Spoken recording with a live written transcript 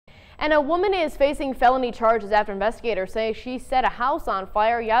And a woman is facing felony charges after investigators say she set a house on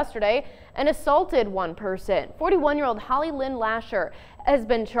fire yesterday and assaulted one person. 41-year-old Holly Lynn Lasher has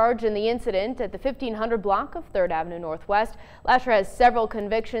been charged in the incident at the 1500 block of 3rd Avenue Northwest. Lasher has several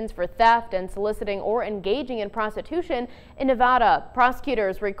convictions for theft and soliciting or engaging in prostitution in Nevada.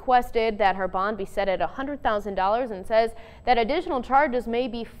 Prosecutors requested that her bond be set at $100,000 and says that additional charges may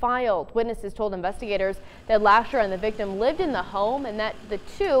be filed. Witnesses told investigators that Lasher and the victim lived in the home and that the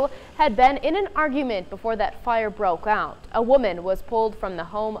two had been in an argument before that fire broke out. A woman was pulled from the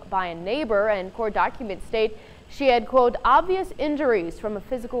home by a neighbor, and court documents state she had, quote, obvious injuries from a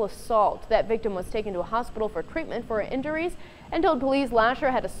physical assault. That victim was taken to a hospital for treatment for her injuries and told police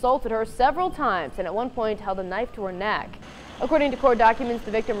Lasher had assaulted her several times and at one point held a knife to her neck. According to court documents,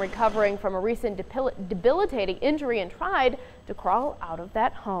 the victim recovering from a recent debilitating injury and tried to crawl out of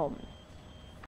that home.